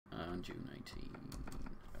on June 19.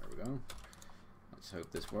 There we go. Let's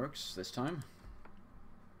hope this works this time.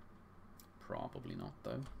 Probably not,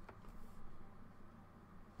 though.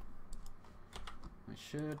 I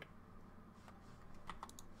should...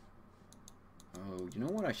 Oh, you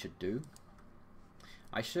know what I should do?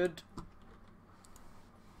 I should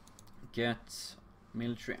get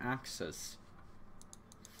military access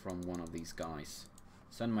from one of these guys.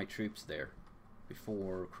 Send my troops there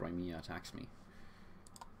before Crimea attacks me.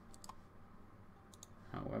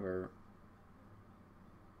 However,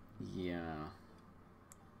 yeah,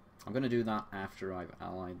 I'm gonna do that after I've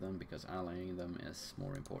allied them, because allying them is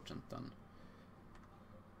more important than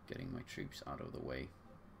getting my troops out of the way.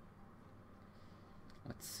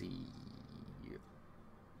 Let's see.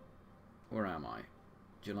 Where am I?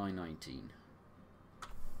 July 19.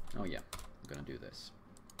 Oh yeah, I'm gonna do this.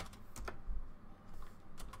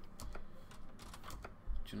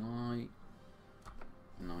 July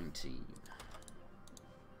 19.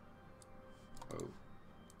 Oh.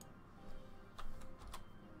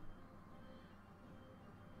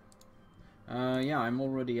 Yeah, I'm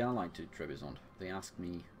already allied to Trebizond. They asked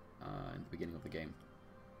me in the beginning of the game.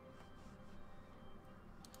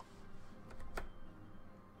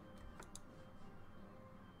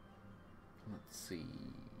 Let's see.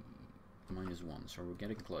 -1, so we're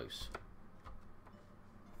getting close.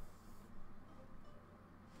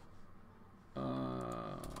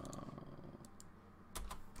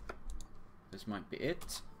 This might be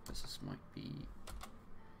it. This might be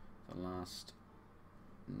the last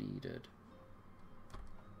needed.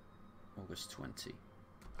 August 20.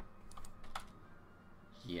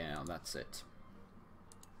 Yeah, that's it.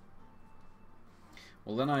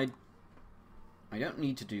 Well, then I don't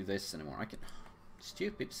need to do this anymore. I can...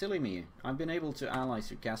 Stupid, silly me. I've been able to ally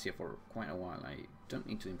Circassia for quite a while. I don't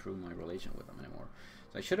need to improve my relation with them anymore.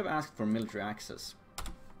 So I should have asked for military access.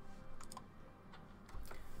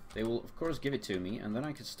 They will, of course, give it to me, and then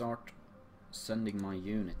I could start sending my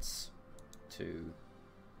units to...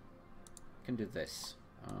 I can do this.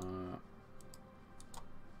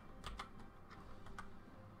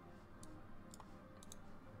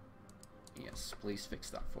 Yes, please fix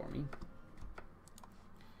that for me.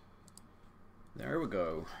 There we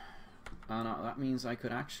go. And that means I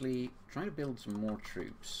could actually try to build some more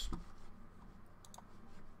troops.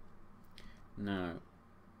 Now,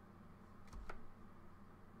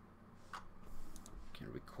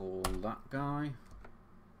 can recall that guy.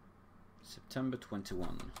 September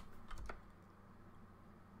 21.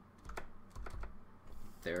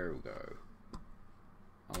 There we go.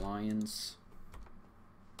 Alliance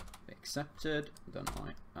accepted. Then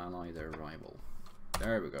I ally their rival.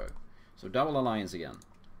 There we go. So double alliance again.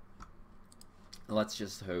 Let's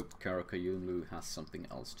just hope Karakayunlu has something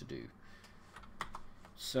else to do.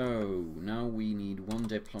 So now we need one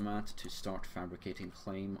diplomat to start fabricating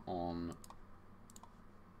claim on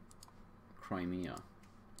Crimea.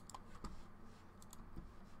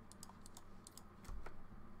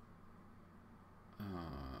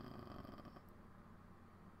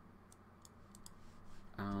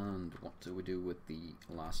 And what do we do with the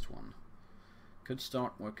last one? Could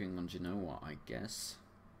start working on Genoa, I guess.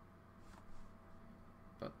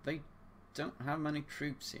 But they don't have many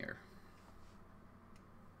troops here.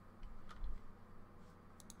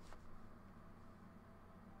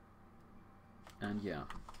 And yeah,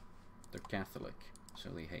 they're Catholic, so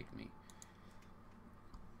they hate me.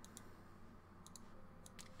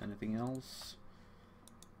 Anything else?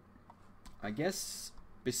 I guess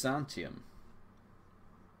Byzantium.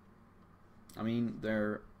 I mean,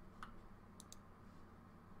 they're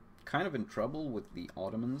kind of in trouble with the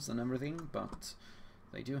Ottomans and everything, but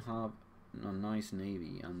they do have a nice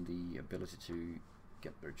navy and the ability to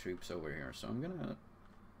get their troops over here. So I'm gonna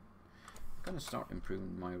start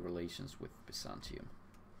improving my relations with Byzantium.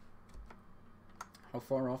 How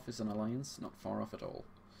far off is an alliance? Not far off at all.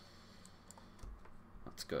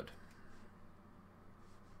 That's good.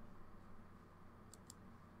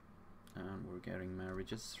 And we're getting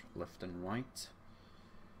marriages left and right.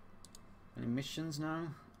 Any missions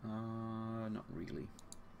now? Not really.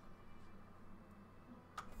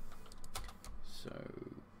 So,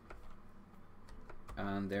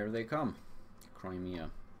 and there they come,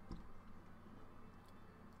 Crimea.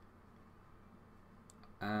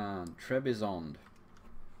 And Trebizond.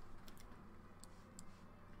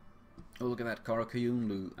 Oh, look at that.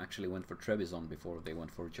 Karakayunlu actually went for Trebizond before they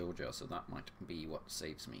went for Georgia, so that might be what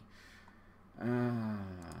saves me.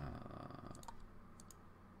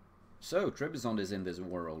 So, Trebizond is in this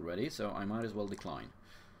war already, so I might as well decline.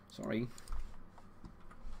 Sorry.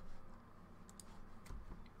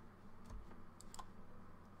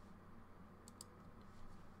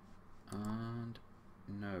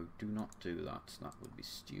 do not do that. That would be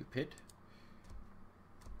stupid.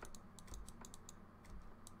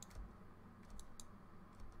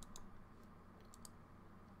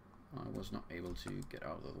 I was not able to get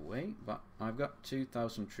out of the way, but I've got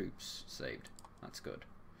 2,000 troops saved. That's good.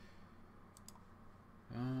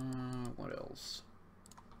 What else?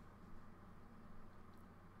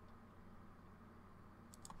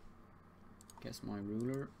 Guess my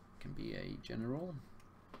ruler can be a general.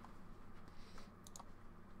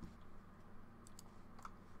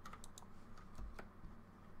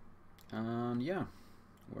 And yeah,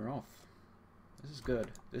 we're off. This is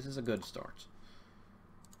good. This is a good start.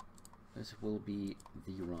 This will be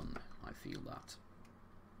the run. I feel that.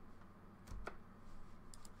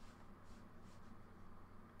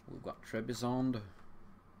 We've got Trebizond.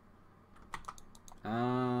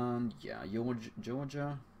 And yeah,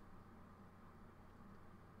 Georgia.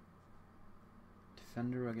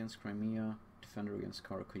 Defender against Crimea. Defender against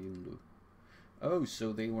Karakoyunlu. Oh,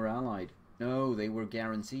 so they were allied. No, they were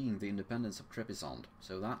guaranteeing the independence of Trebizond.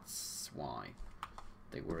 So that's why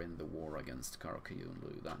they were in the war against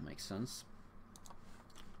Karakoyunlu. That makes sense.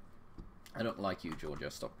 I don't like you, Georgia.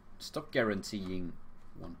 Stop guaranteeing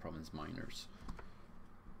one province minors.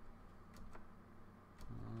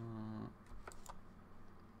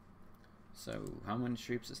 So how many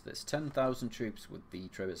troops is this? 10,000 troops with the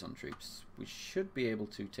Trebizond troops. We should be able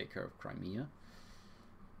to take care of Crimea.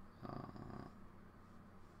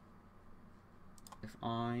 If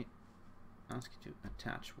I ask you to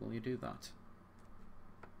attach, will you do that?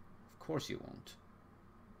 Of course you won't.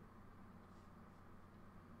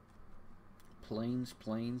 Plains,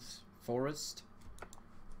 plains, forest.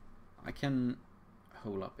 I can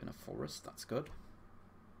hole up in a forest, that's good.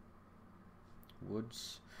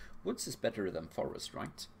 Woods. Woods is better than forest,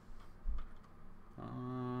 right?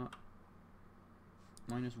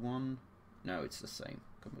 -1. No, it's the same.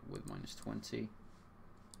 Come up with -20.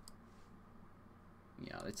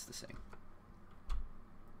 Yeah, it's the same.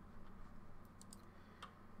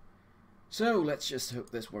 So let's just hope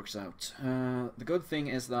this works out. The good thing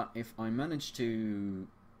is that if I manage to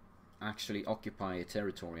actually occupy a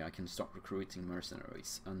territory, I can start recruiting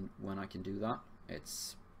mercenaries, and when I can do that,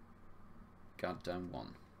 it's goddamn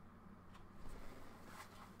one.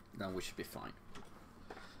 Then we should be fine.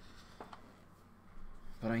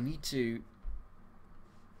 But I need to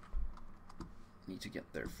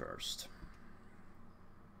get there first.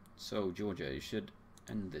 So Georgia, you should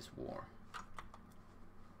end this war.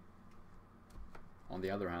 On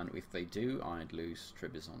the other hand, if they do, I'd lose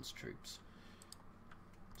Trebizond's troops.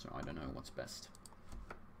 So I don't know what's best.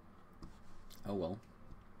 Oh well.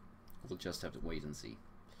 We'll just have to wait and see.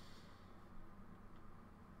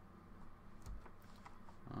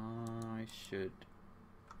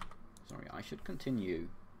 I should continue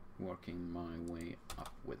working my way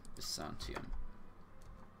up with Byzantium.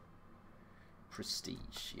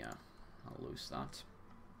 Prestige, yeah, I'll lose that.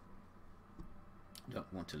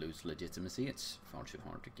 Don't want to lose legitimacy, it's far too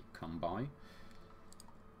hard to come by.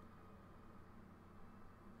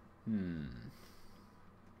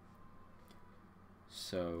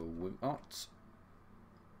 So we've got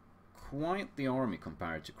quite the army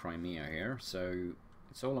compared to Crimea here, so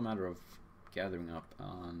it's all a matter of gathering up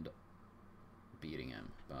and beating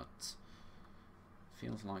him, but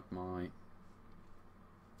feels like my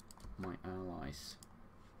allies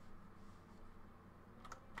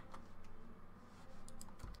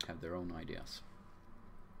have their own ideas.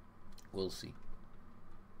 We'll see.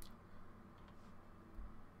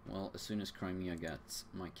 Well, as soon as Crimea gets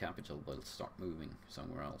my capital, they'll start moving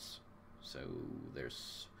somewhere else. So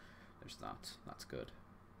there's that. That's good.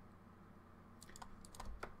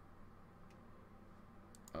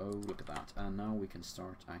 Oh, look at that. And now we can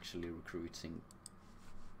start actually recruiting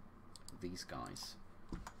these guys,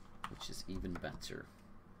 which is even better.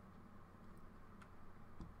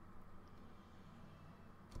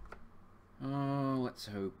 Oh, let's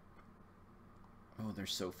hope. Oh, they're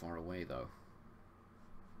so far away though.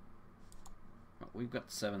 Well, we've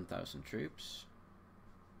got 7,000 troops.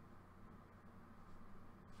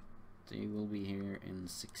 They will be here in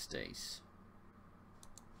 6 days.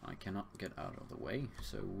 I cannot get out of the way,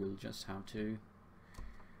 so we'll just have to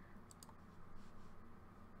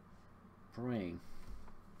pray.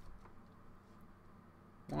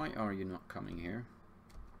 Why are you not coming here?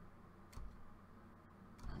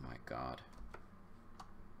 Oh my god.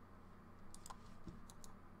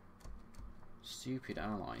 Stupid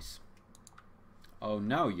allies. Oh,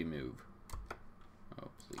 now you move. Oh,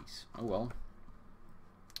 please. Oh well.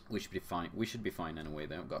 We should be fine. We should be fine anyway.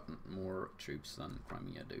 They've got more troops than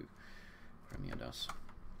Crimea do. Crimea does.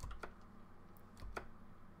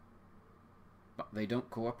 But they don't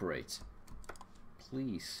cooperate.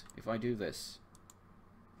 Please, if I do this,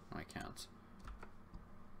 I can't.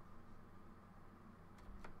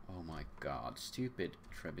 Oh my god, stupid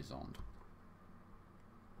Trebizond.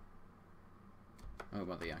 Oh,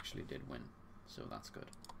 but they actually did win, so that's good.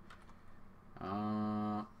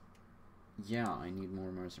 Yeah, I need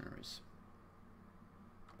more mercenaries.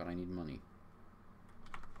 But I need money.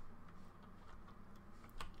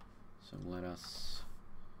 So let us...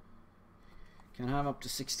 Can have up to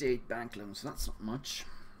 68 bank loans, that's not much.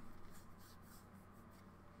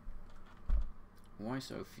 Why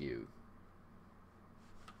so few?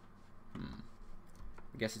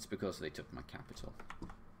 I guess it's because they took my capital.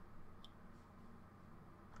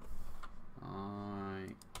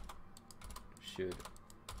 I should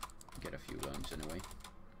get a few loans anyway.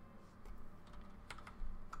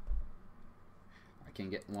 I can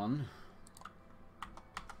get one.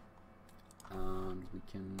 And we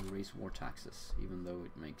can raise war taxes, even though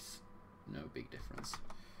it makes no big difference.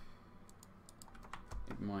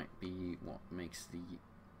 It might be what makes the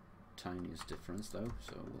tiniest difference though,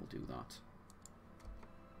 so we'll do that.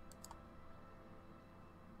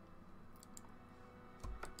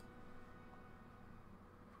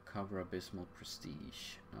 Cover abysmal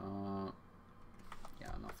prestige.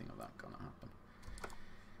 Yeah, nothing of that gonna happen.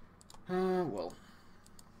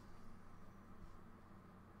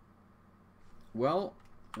 Well,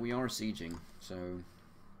 we are sieging, so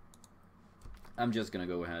I'm just gonna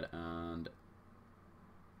go ahead and...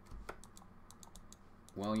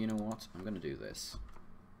 Well, you know what? I'm gonna do this.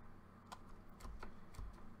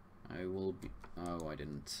 I will be... Oh, I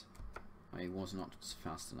didn't. I was not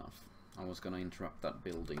fast enough. I was gonna interrupt that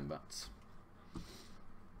building, but...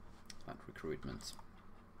 that recruitment.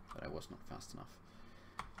 But I was not fast enough.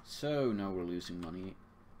 So, now we're losing money.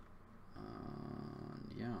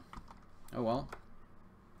 Yeah. Oh well.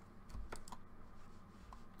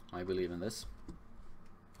 I believe in this.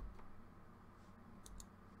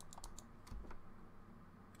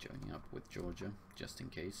 Joining up with Georgia, just in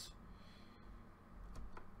case.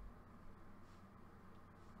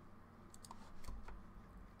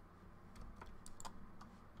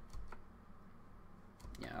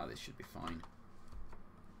 Yeah, this should be fine.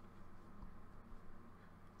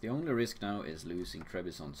 The only risk now is losing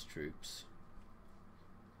Trebizond's troops,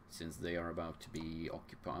 since they are about to be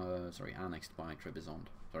annexed by Trebizond,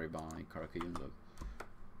 by Karakayunlu.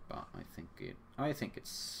 But I think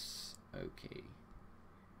it's okay.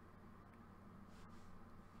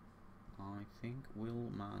 I think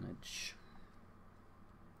we'll manage.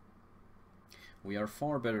 We are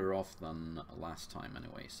far better off than last time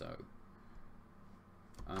anyway, so...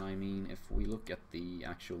 I mean, if we look at the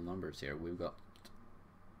actual numbers here, we've got...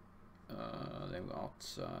 they've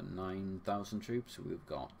got 9,000 troops, we've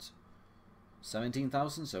got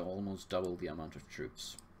 17,000, so almost double the amount of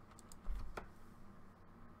troops.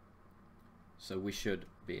 So we should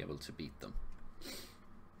be able to beat them.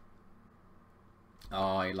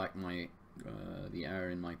 Oh, I like my the air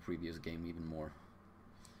in my previous game even more.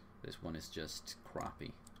 This one is just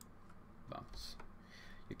crappy, but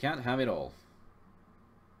you can't have it all.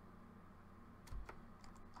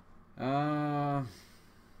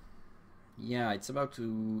 Yeah, it's about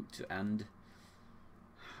to end,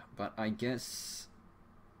 but I guess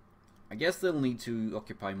they'll need to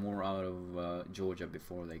occupy more out of Georgia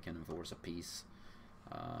before they can enforce a peace.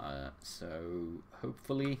 So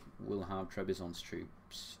hopefully we'll have Trebizond's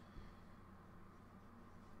troops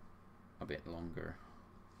a bit longer.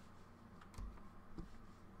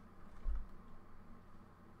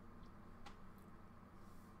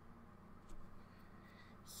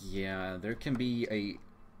 Yeah, there can be a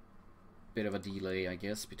bit of a delay, I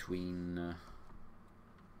guess, between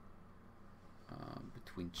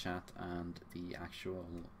chat and the actual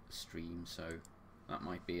stream, so that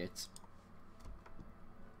might be it.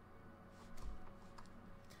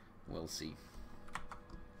 We'll see.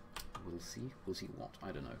 We'll see what?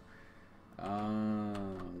 I don't know.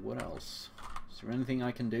 What else? Is there anything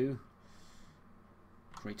I can do?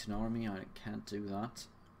 Create an army? I can't do that.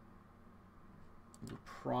 We'll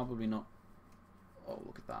probably not. Oh,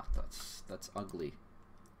 look at that. That's ugly.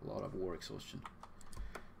 A lot of war exhaustion.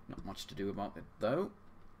 Not much to do about it though.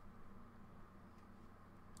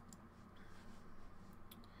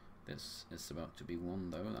 This is about to be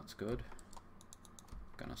won though. That's good.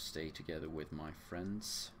 Gonna stay together with my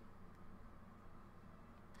friends.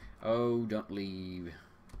 Oh, don't leave.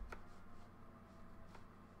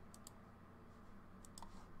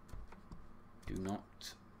 Do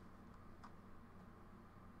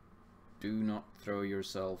not throw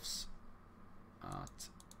yourselves at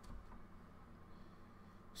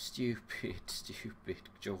stupid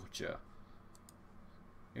Georgia.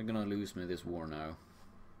 You're gonna lose me this war now.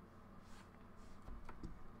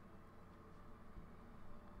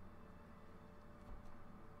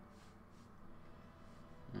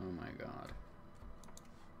 Oh my god.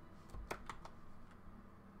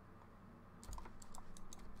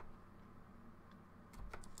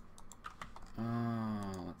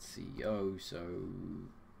 Let's see. Oh, so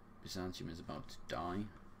Byzantium is about to die.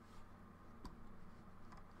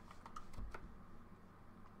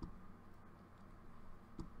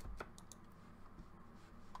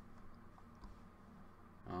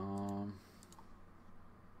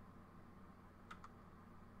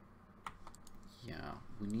 Yeah,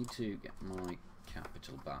 we need to get my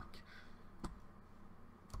capital back.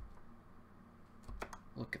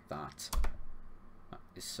 Look at that. That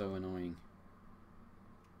is so annoying.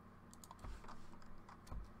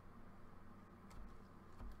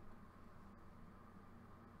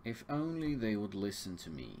 If only they would listen to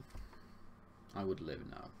me, I would live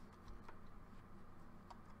now.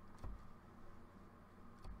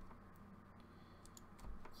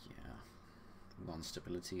 Yeah, 1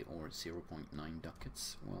 stability or 0.9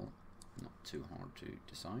 ducats. Well, not too hard to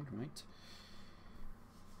decide, right?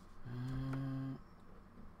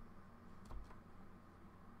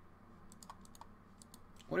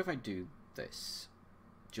 What if I do this?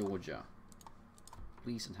 Georgia,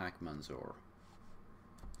 please attack Manzur.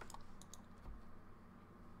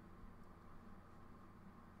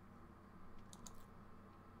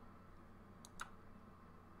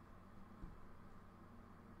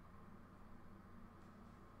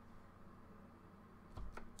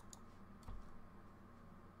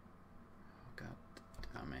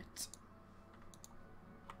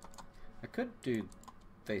 I could do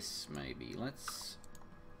this maybe. Let's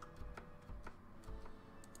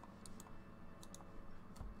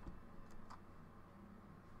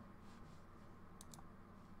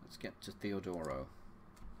get to Theodoro.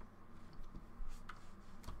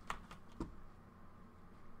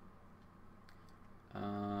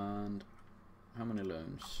 And how many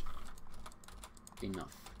loans?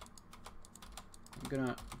 Enough. I'm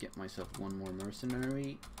gonna get myself 1 more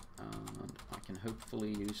mercenary, and I can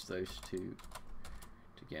hopefully use those two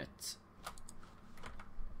to get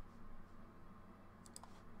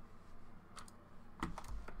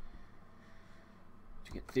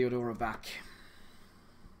Theodoro back.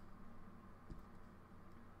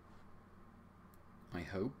 I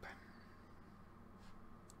hope.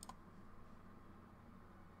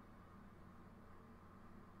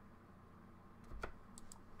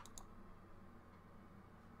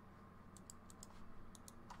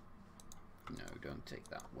 No, don't take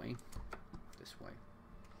that way. This way.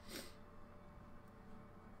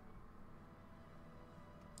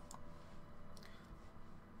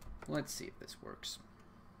 Let's see if this works.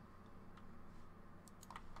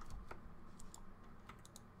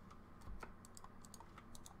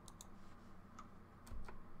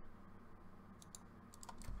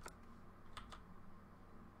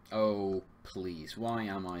 Oh, please. Why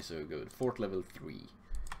am I so good? Fort level 3.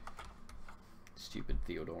 Stupid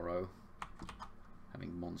Theodoro.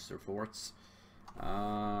 Having monster forts.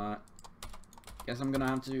 Guess I'm gonna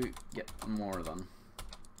have to get more then.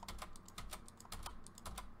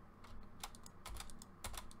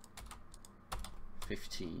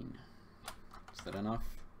 $15. Is that enough?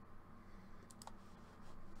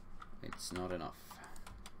 It's not enough.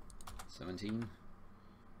 17.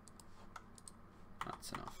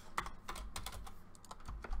 That's enough.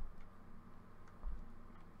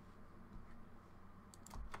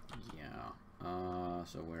 Yeah.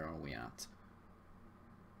 So where are we at?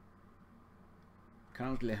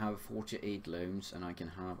 Currently have 48 loans and I can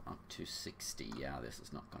have up to 60. Yeah, this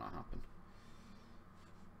is not gonna happen.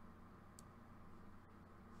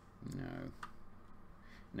 No.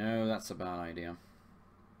 No, that's a bad idea.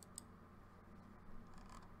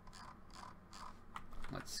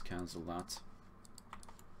 Let's cancel that.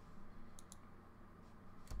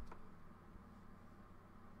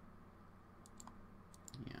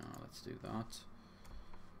 Yeah, let's do that.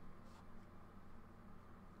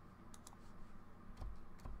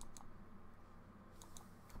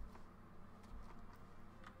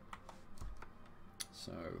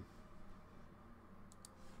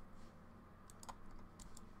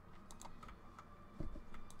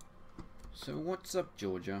 So what's up,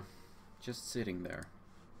 Georgia? Just sitting there.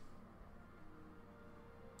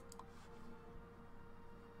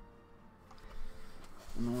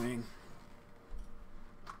 Annoying.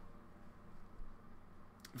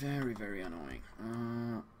 Very, very annoying.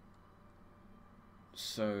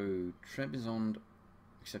 So Trebizond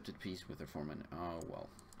accepted peace with reform. Oh well.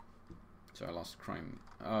 So I lost crime.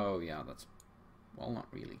 Oh yeah, that's, well, not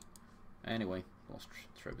really. Anyway, lost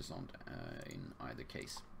Trebizond in either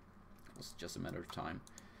case. It was just a matter of time.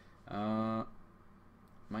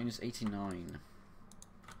 Minus 89.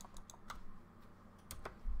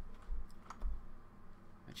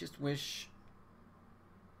 I just wish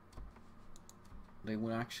they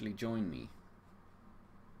would actually join me.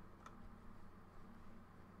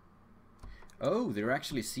 Oh, they're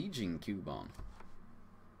actually sieging Kuban.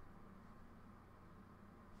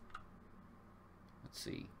 Let's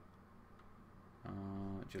see.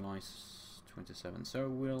 July 27. So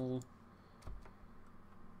we'll...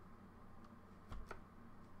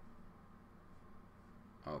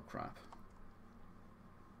 Oh crap.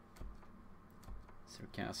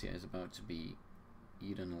 Circassia is about to be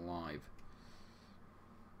eaten alive.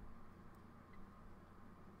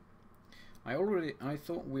 I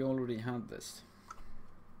thought we already had this.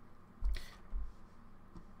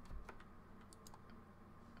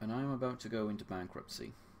 And I'm about to go into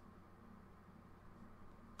bankruptcy.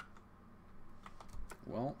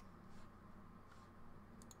 Well,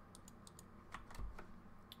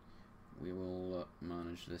 we will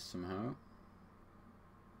manage this somehow.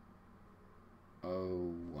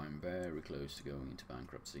 Oh, I'm very close to going into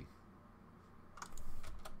bankruptcy.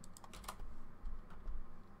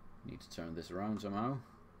 Need to turn this around somehow.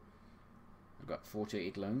 I've got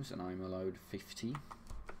 48 loans and I'm allowed 50.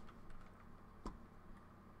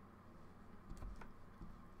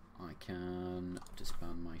 I can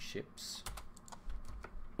disband my ships.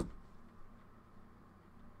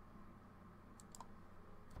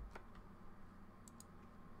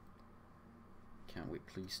 Can we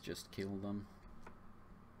please just kill them?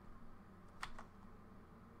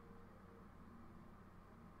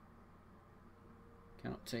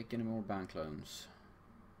 Cannot take any more bank loans.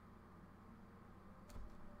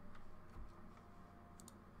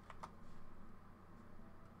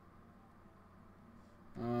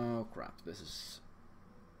 Oh crap, this is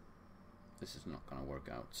not gonna work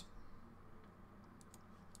out.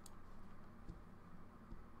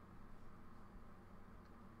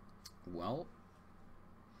 Well,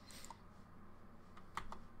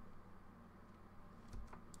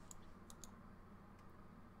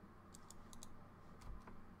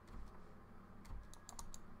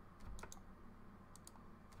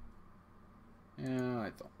 yeah, I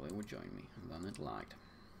thought they would join me, and then it lagged.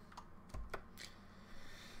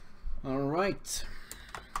 Alright.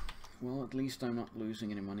 Well, at least I'm not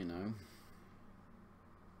losing any money now.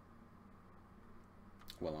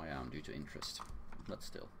 Well, I am due to interest, but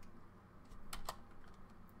still.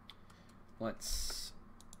 Let's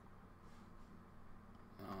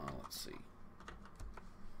see.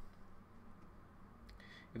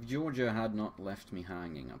 If Georgia had not left me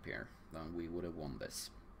hanging up here, then we would have won this.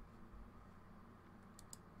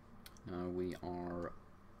 Now we are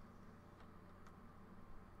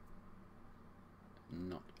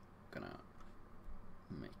not gonna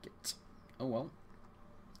make it. Oh well.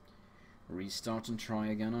 Restart and try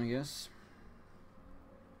again, I guess.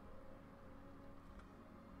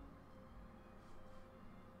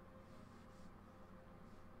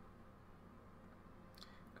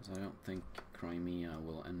 Because I don't think Crimea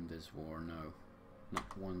will end this war, no.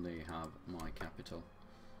 Not when they have my capital.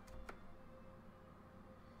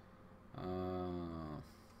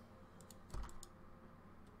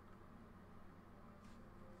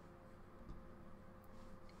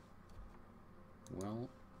 Well,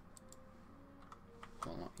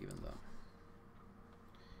 not even that.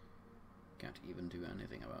 Can't even do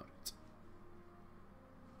anything about it.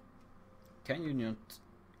 Can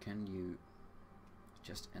you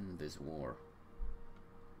just end this war?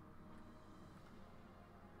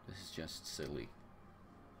 This is just silly.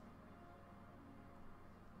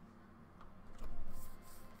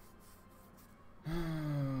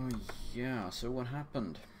 Oh, yeah, so what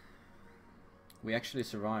happened? We actually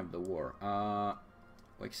survived the war.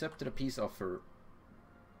 We accepted a peace offer.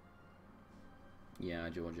 Yeah,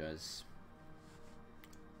 Georgia is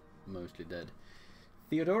mostly dead.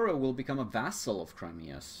 Theodoro will become a vassal of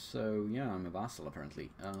Crimea, so yeah, I'm a vassal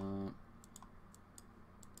apparently.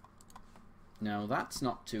 Now that's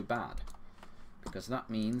not too bad, because that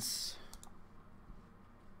means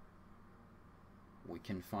we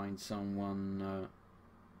can find someone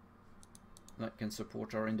that can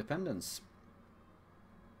support our independence.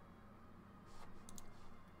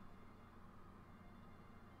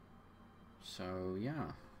 So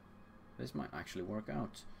yeah, this might actually work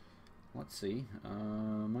out. Let's see,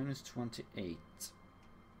 minus 28.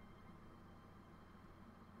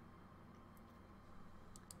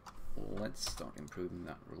 Let's start improving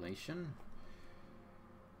that relation.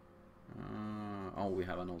 Oh, we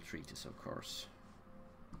have an old treatise, of course.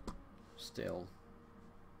 Still.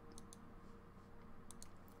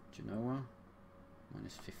 Genoa,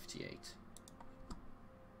 minus 58.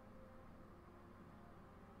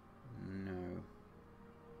 No.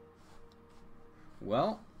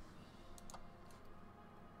 Well,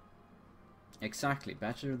 exactly,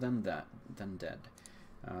 better than that, than dead.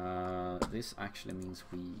 This actually means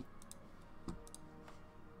we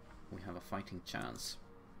have a fighting chance,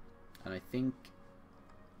 and I think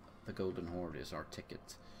the Golden Horde is our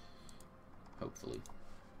ticket. Hopefully.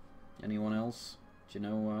 Anyone else?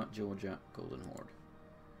 Genoa, Georgia, Golden Horde.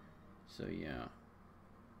 So yeah.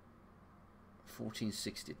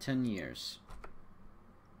 1460, 10 years.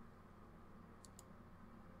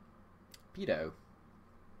 Pedo.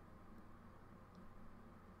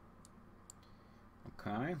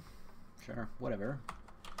 Okay. Sure, whatever.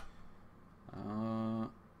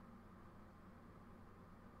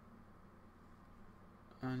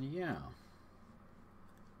 And yeah.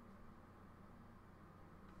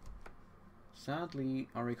 Sadly,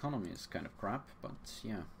 our economy is kind of crap, but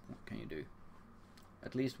yeah, what can you do?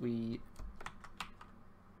 At least we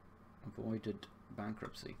avoided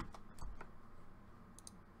bankruptcy.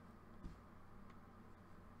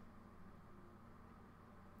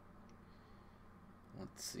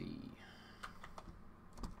 Let's see.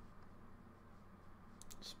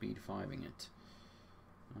 Speed 5ing it.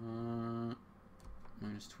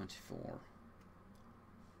 Minus 24.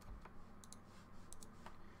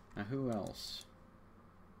 Now who else?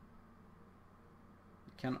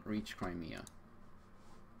 Cannot reach Crimea.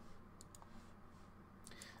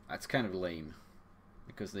 That's kind of lame,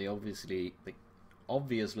 because they obviously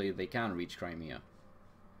they can reach Crimea.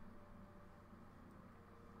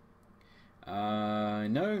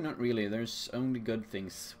 No, not really. There's only good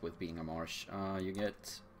things with being a marsh. You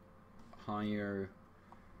get higher,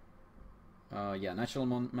 yeah, natural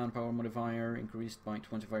manpower modifier increased by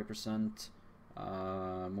 25%,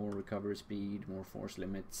 more recovery speed, more force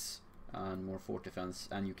limits, and more fort defense,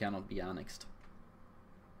 and you cannot be annexed.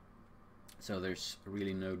 So there's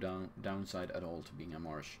really no downside at all to being a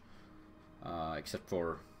marsh, except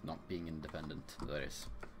for not being independent, that is.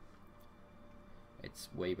 It's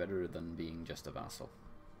way better than being just a vassal.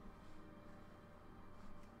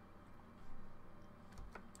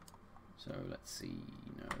 So let's see,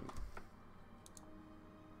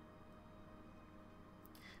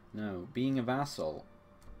 no, being a vassal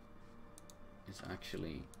is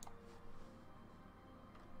actually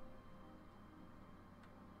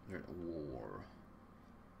they're at war.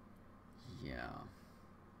 Yeah.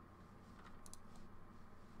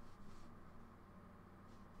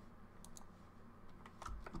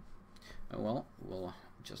 Oh well, we'll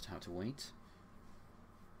just have to wait.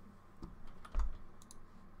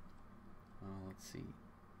 Let's see.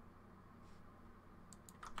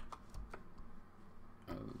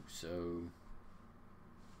 Oh, so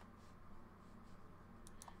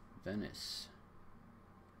Venice.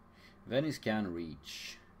 Venice can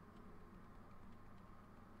reach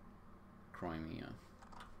Crimea.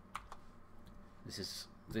 This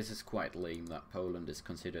is quite lame that Poland is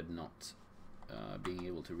considered not being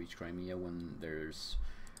able to reach Crimea when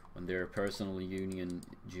their personal union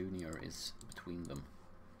junior is between them.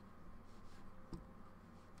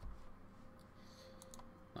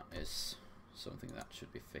 That is something that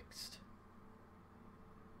should be fixed.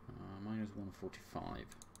 Minus 145.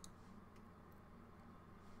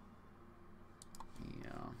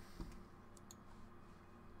 Yeah.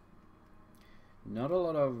 Not a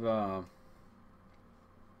lot of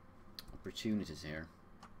opportunities here.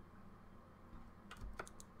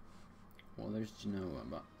 Well, there's Genoa,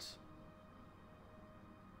 but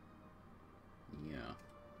yeah,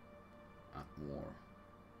 at war.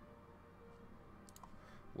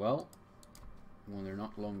 Well, when they're no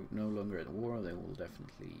longer at war, they will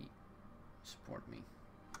definitely support me.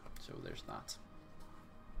 So there's that.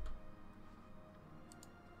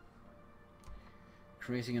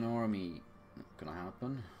 Creating an army, not gonna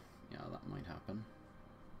happen. Yeah, that might happen.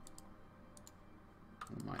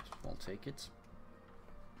 We might as well take it.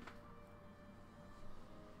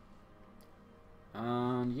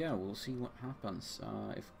 And yeah, we'll see what happens.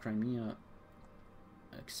 If Crimea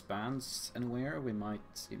expands anywhere, we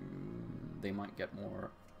might they might get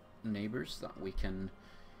more neighbors that we can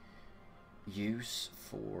use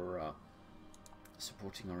for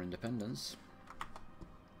supporting our independence.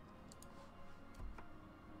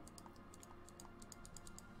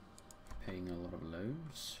 Paying a lot of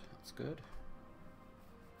loans, that's good.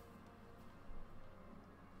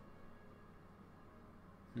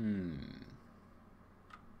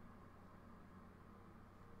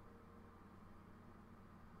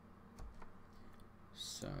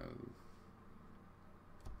 So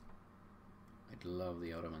I'd love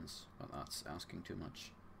the Ottomans, but that's asking too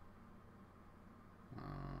much.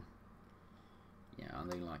 Yeah,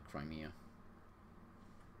 they like Crimea.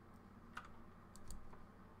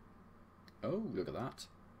 Oh, look at that.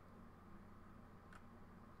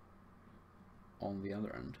 On the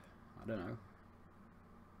other end, I don't know.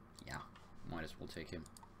 Yeah, might as well take him.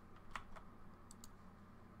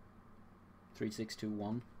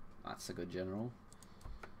 3621. That's a good general.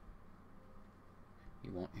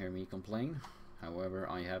 You won't hear me complain. However,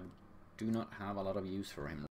 do not have a lot of use for him